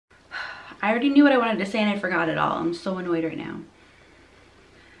I already knew what I wanted to say and I forgot it all. I'm so annoyed right now.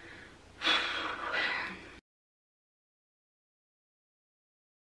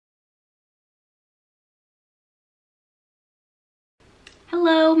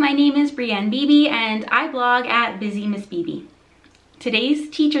 Hello, my name is Brienne Beebe and I blog at Busy Miss Beebe. Today's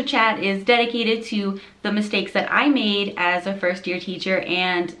teacher chat is dedicated to the mistakes that I made as a first year teacher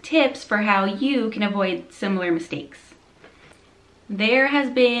and tips for how you can avoid similar mistakes. There has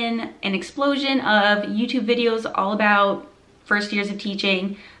been an explosion of YouTube videos all about first years of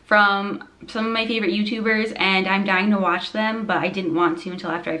teaching from some of my favorite YouTubers, and I'm dying to watch them, but I didn't want to until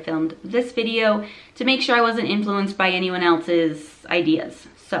after I filmed this video to make sure I wasn't influenced by anyone else's ideas.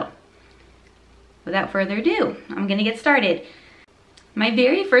 So without further ado, I'm gonna get started. My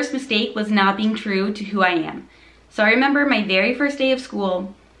very first mistake was not being true to who I am. So I remember my very first day of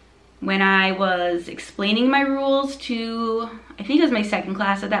school when I was explaining my rules to, I think it was my second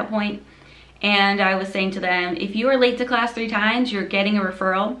class at that point, and I was saying to them, if you are late to class 3 times, you're getting a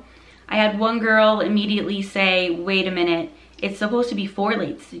referral. I had one girl immediately say, wait a minute, it's supposed to be 4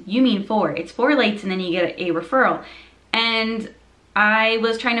 lates. You mean 4. It's 4 lates and then you get a referral. And I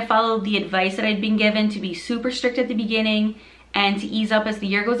was trying to follow the advice that I'd been given to be super strict at the beginning and to ease up as the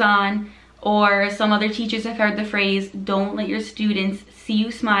year goes on. Or some other teachers have heard the phrase, don't let your students see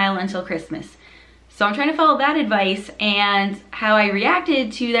you smile until Christmas. So I'm trying to follow that advice, and how I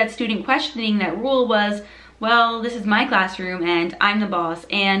reacted to that student questioning that rule was, well, this is my classroom and I'm the boss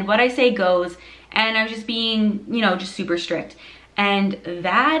and what I say goes, and I was just being, just super strict. And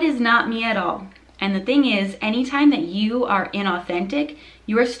that is not me at all. And the thing is, anytime that you are inauthentic,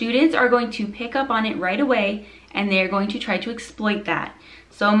 your students are going to pick up on it right away and they're going to try to exploit that.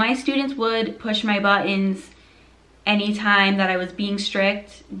 So my students would push my buttons anytime that I was being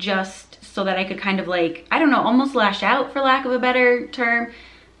strict, just so that I could kind of almost lash out, for lack of a better term,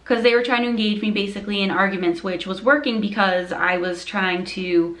 because they were trying to engage me basically in arguments, which was working because I was trying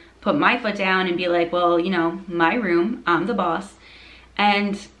to put my foot down and be like, well, my room, I'm the boss,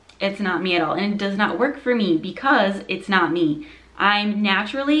 and it's not me at all. And it does not work for me because it's not me. I'm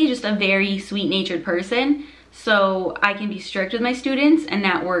naturally just a very sweet-natured person, so I can be strict with my students and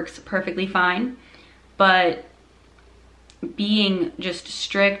that works perfectly fine. But being just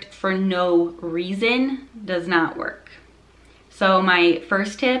strict for no reason does not work. So my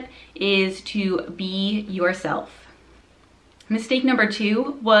first tip is to be yourself. Mistake number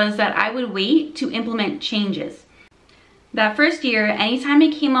 2 was that I would wait to implement changes. That first year, anytime I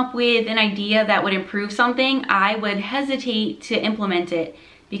came up with an idea that would improve something, I would hesitate to implement it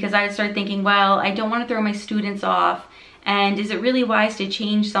because I would start thinking, well, I don't want to throw my students off, and is it really wise to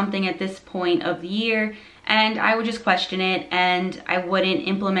change something at this point of the year? And I would just question it and I wouldn't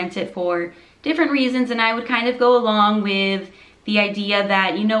implement it for different reasons, and I would kind of go along with the idea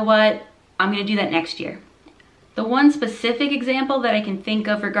that, you know what, I'm gonna do that next year. The one specific example that I can think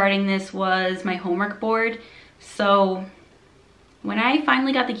of regarding this was my homework board. So when I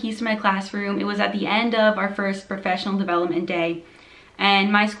finally got the keys to my classroom, it was at the end of our first professional development day,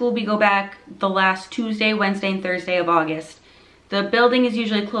 and my school, we go back the last Tuesday, Wednesday, and Thursday of August. The building is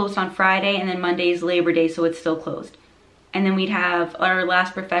usually closed on Friday, and then Monday is Labor Day, so it's still closed. And then we'd have our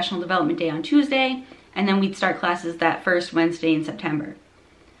last professional development day on Tuesday, and then we'd start classes that first Wednesday in September.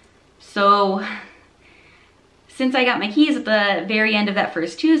 So since I got my keys at the very end of that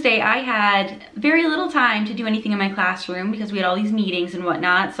first Tuesday, I had very little time to do anything in my classroom because we had all these meetings and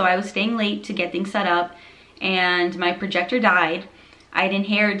whatnot. So I was staying late to get things set up, and my projector died. I'd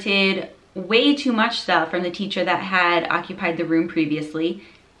inherited way too much stuff from the teacher that had occupied the room previously,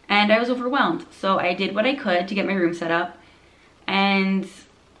 and I was overwhelmed. So I did what I could to get my room set up, and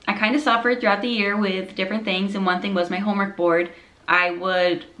I kind of suffered throughout the year with different things, and one thing was my homework board. I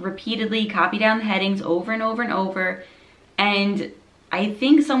would repeatedly copy down the headings over and over and over, and I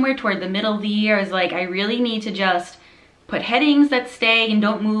think somewhere toward the middle of the year I was like, I really need to just put headings that stay and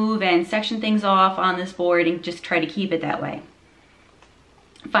don't move and section things off on this board and just try to keep it that way.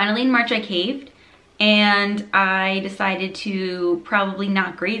 Finally, in March, I caved, and I decided to probably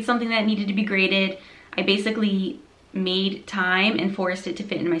not grade something that needed to be graded. I basically made time and forced it to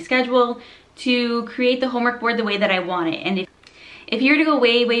fit in my schedule to create the homework board the way that I want it. And if you were to go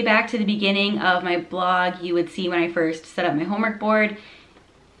way back to the beginning of my blog, you would see when I first set up my homework board.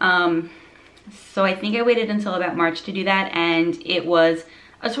 So I think I waited until about March to do that, and it was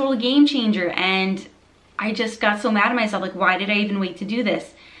a total game changer. And I just got so mad at myself, like, why did I even wait to do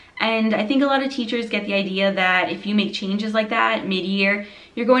this? And I think a lot of teachers get the idea that if you make changes like that mid-year,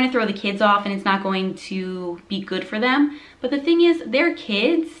 you're going to throw the kids off and it's not going to be good for them. But the thing is, they're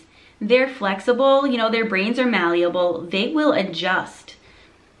kids, they're flexible, their brains are malleable, they will adjust.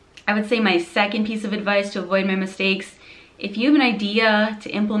 I would say my second piece of advice to avoid my mistakes: if you have an idea to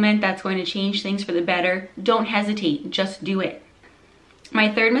implement that's going to change things for the better, don't hesitate, just do it. My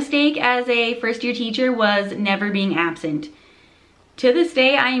third mistake as a first-year teacher was never being absent. To this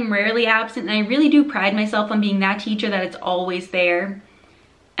day, I am rarely absent, and I really do pride myself on being that teacher that it's always there.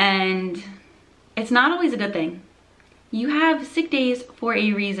 And it's not always a good thing. You have sick days for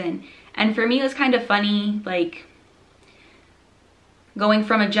a reason. And for me, it was kind of funny, like going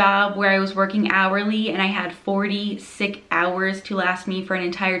from a job where I was working hourly and I had 40 sick hours to last me for an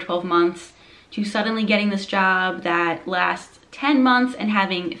entire 12 months to suddenly getting this job that lasts 10 months and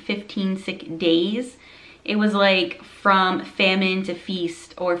having 15 sick days. It was like from famine to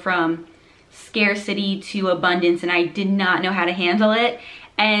feast, or from scarcity to abundance, and I did not know how to handle it.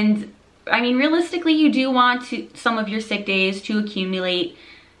 And I mean, realistically, you do want some of your sick days to accumulate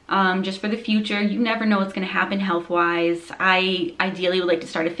just for the future. You never know what's going to happen health-wise. I ideally would like to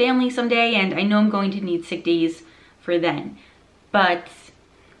start a family someday, and I know I'm going to need sick days for then. But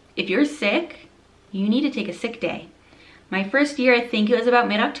if you're sick, you need to take a sick day. My first year, I think it was about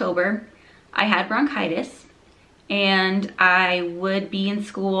mid-October, I had bronchitis, and I would be in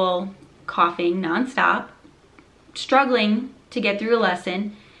school coughing nonstop, struggling to get through a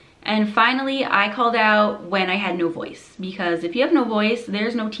lesson. And finally, I called out when I had no voice, because if you have no voice,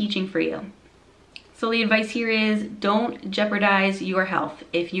 there's no teaching for you. So the advice here is, don't jeopardize your health.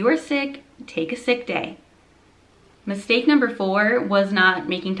 If you are sick, take a sick day. Mistake number 4 was not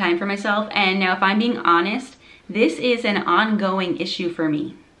making time for myself. And now, if I'm being honest, this is an ongoing issue for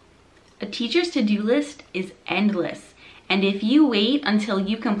me. A teacher's to-do list is endless. And if you wait until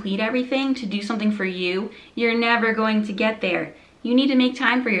you complete everything to do something for you, you're never going to get there. You need to make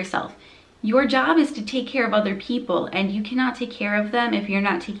time for yourself. Your job is to take care of other people, and you cannot take care of them if you're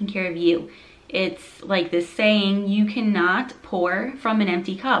not taking care of you. It's like this saying, you cannot pour from an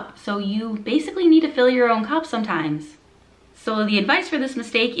empty cup. So you basically need to fill your own cup sometimes. So the advice for this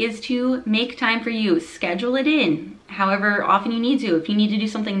mistake is to make time for you. Schedule it in however often you need to. If you need to do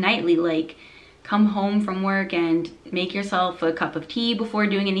something nightly, like come home from work and make yourself a cup of tea before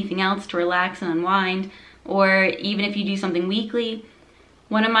doing anything else to relax and unwind, or even if you do something weekly.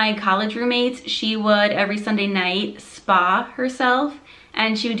 One of my college roommates, she would every Sunday night spa herself,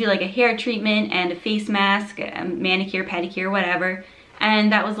 and she would do like a hair treatment and a face mask, a manicure, pedicure, whatever.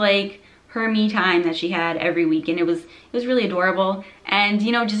 And that was like her me time that she had every week, and it was really adorable. And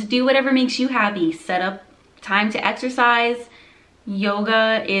you know, just do whatever makes you happy. Set up time to exercise.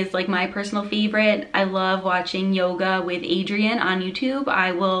 Yoga is like my personal favorite. I love watching yoga with Adriene on YouTube.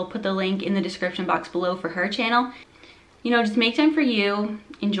 I will put the link in the description box below for her channel. You know, just make time for you,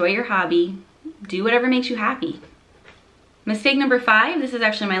 enjoy your hobby, do whatever makes you happy. Mistake number 5, this is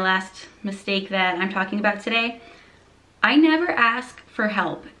actually my last mistake that I'm talking about today. I never ask for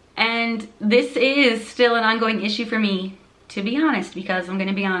help. And this is still an ongoing issue for me, to be honest, because I'm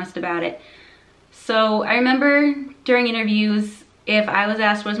gonna be honest about it. So I remember during interviews, if I was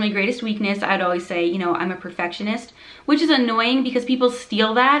asked what's my greatest weakness, I'd always say, you know, I'm a perfectionist, which is annoying because people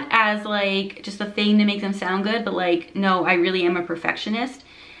steal that as like just a thing to make them sound good, but like, no, I really am a perfectionist.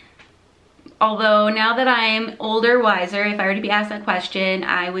 Although now that I'm older, wiser, if I were to be asked that question,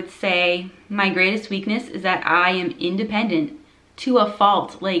 I would say my greatest weakness is that I am independent to a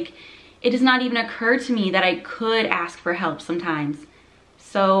fault. Like, it does not even occur to me that I could ask for help sometimes.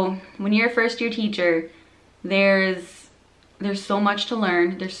 So when you're a first-year teacher, there's so much to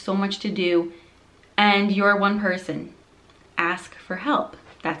learn, there's so much to do, and you're one person. Ask for help.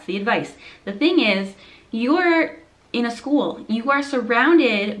 That's the advice. The thing is, you're in a school, you are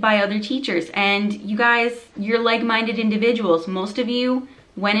surrounded by other teachers, and you guys, you're like-minded individuals. Most of you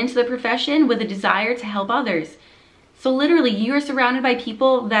went into the profession with a desire to help others. So literally, you are surrounded by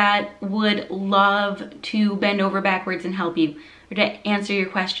people that would love to bend over backwards and help you, or to answer your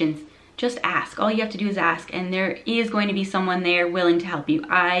questions. Just ask. All you have to do is ask, and there is going to be someone there willing to help you.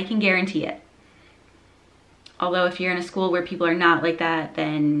 I can guarantee it. Although if you're in a school where people are not like that,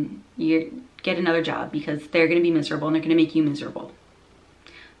 then you get another job, because they're going to be miserable and they're going to make you miserable.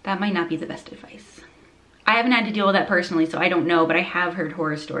 That might not be the best advice. I haven't had to deal with that personally, so I don't know, but I have heard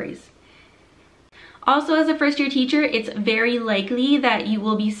horror stories. Also, as a first-year teacher, it's very likely that you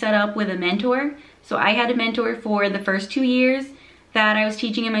will be set up with a mentor. So I had a mentor for the first 2 years that I was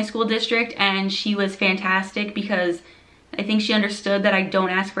teaching in my school district, and she was fantastic because I think she understood that I don't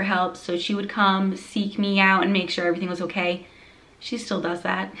ask for help, so she would come seek me out and make sure everything was okay. She still does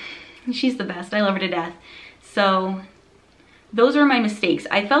that. She's the best. I love her to death. So those were my mistakes.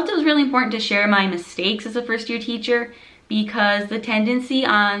 I felt it was really important to share my mistakes as a first-year teacher, because the tendency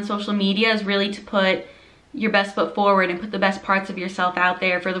on social media is really to put your best foot forward and put the best parts of yourself out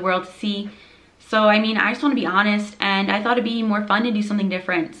there for the world to see. So, I mean, I just want to be honest, and I thought it'd be more fun to do something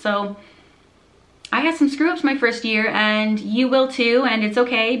different. So I had some screw ups my first year, and you will too, and it's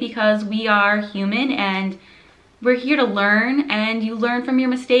okay because we are human and we're here to learn, and you learn from your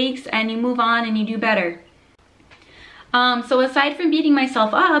mistakes and you move on and you do better. So aside from beating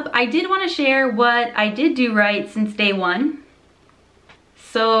myself up, I did want to share what I did do right since day one.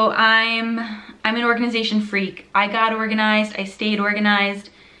 So I'm an organization freak. I got organized, I stayed organized.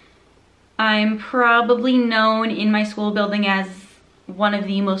 I'm probably known in my school building as one of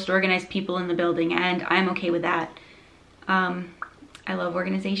the most organized people in the building, and I'm okay with that. I love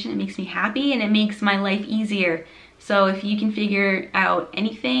organization. It makes me happy and it makes my life easier. So if you can figure out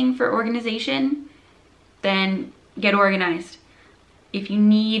anything for organization, then get organized. If you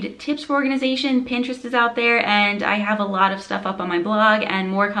need tips for organization, Pinterest is out there, and I have a lot of stuff up on my blog and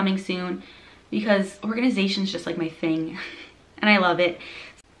more coming soon because organization is just like my thing and I love it.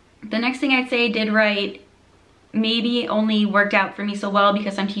 The next thing I'd say I did right, maybe only worked out for me so well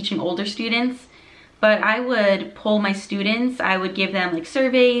because I'm teaching older students, but I would poll my students. I would give them like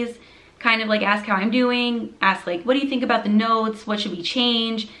surveys, kind of like ask how I'm doing, ask like, what do you think about the notes? What should we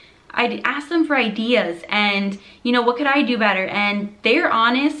change? I'd ask them for ideas and, you know, what could I do better? And they're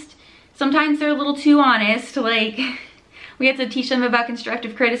honest. Sometimes they're a little too honest. Like, we have to teach them about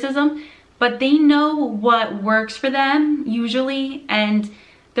constructive criticism, but they know what works for them usually, and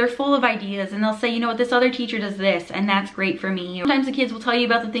they're full of ideas, and they'll say, you know what, this other teacher does this, and that's great for me. Sometimes the kids will tell you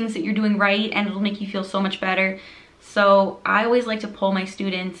about the things that you're doing right, and it'll make you feel so much better. So I always like to poll my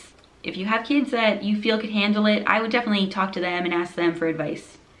students. If you have kids that you feel could handle it, I would definitely talk to them and ask them for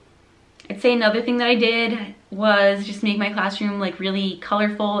advice. I'd say another thing that I did was just make my classroom like really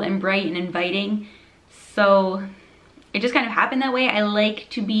colorful and bright and inviting. So it just kind of happened that way. I like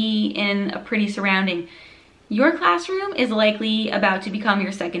to be in a pretty surrounding. Your classroom is likely about to become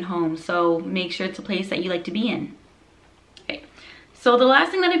your second home, so make sure it's a place that you like to be in. Okay. So the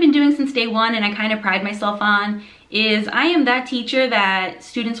last thing that I've been doing since day one, and I kind of pride myself on, is I am that teacher that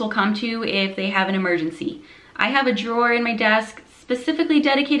students will come to if they have an emergency. I have a drawer in my desk specifically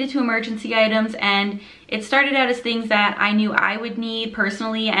dedicated to emergency items, and it started out as things that I knew I would need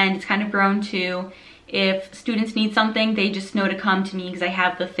personally, and it's kind of grown to if students need something, they just know to come to me because I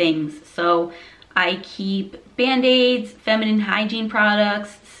have the things. So I keep Band-Aids, feminine hygiene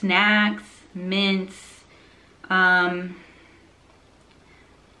products, snacks, mints. I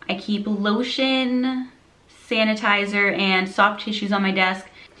keep lotion, sanitizer, and soft tissues on my desk.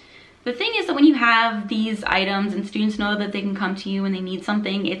 The thing is that when you have these items and students know that they can come to you when they need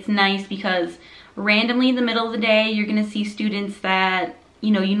something, it's nice because randomly in the middle of the day, you're gonna see students that, you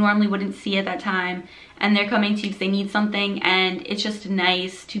know, you normally wouldn't see at that time, and they're coming to you because they need something, and it's just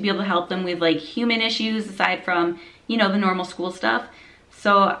nice to be able to help them with like human issues aside from, you know, the normal school stuff.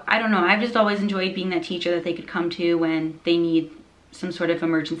 So I don't know, I've just always enjoyed being that teacher that they could come to when they need some sort of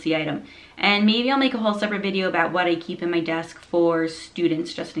emergency item. And maybe I'll make a whole separate video about what I keep in my desk for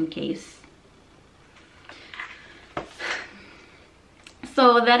students just in case.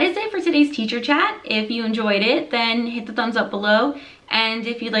 So that is it for today's teacher chat. If you enjoyed it, then hit the thumbs up below. And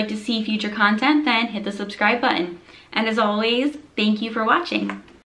if you'd like to see future content, then hit the subscribe button. And as always, thank you for watching.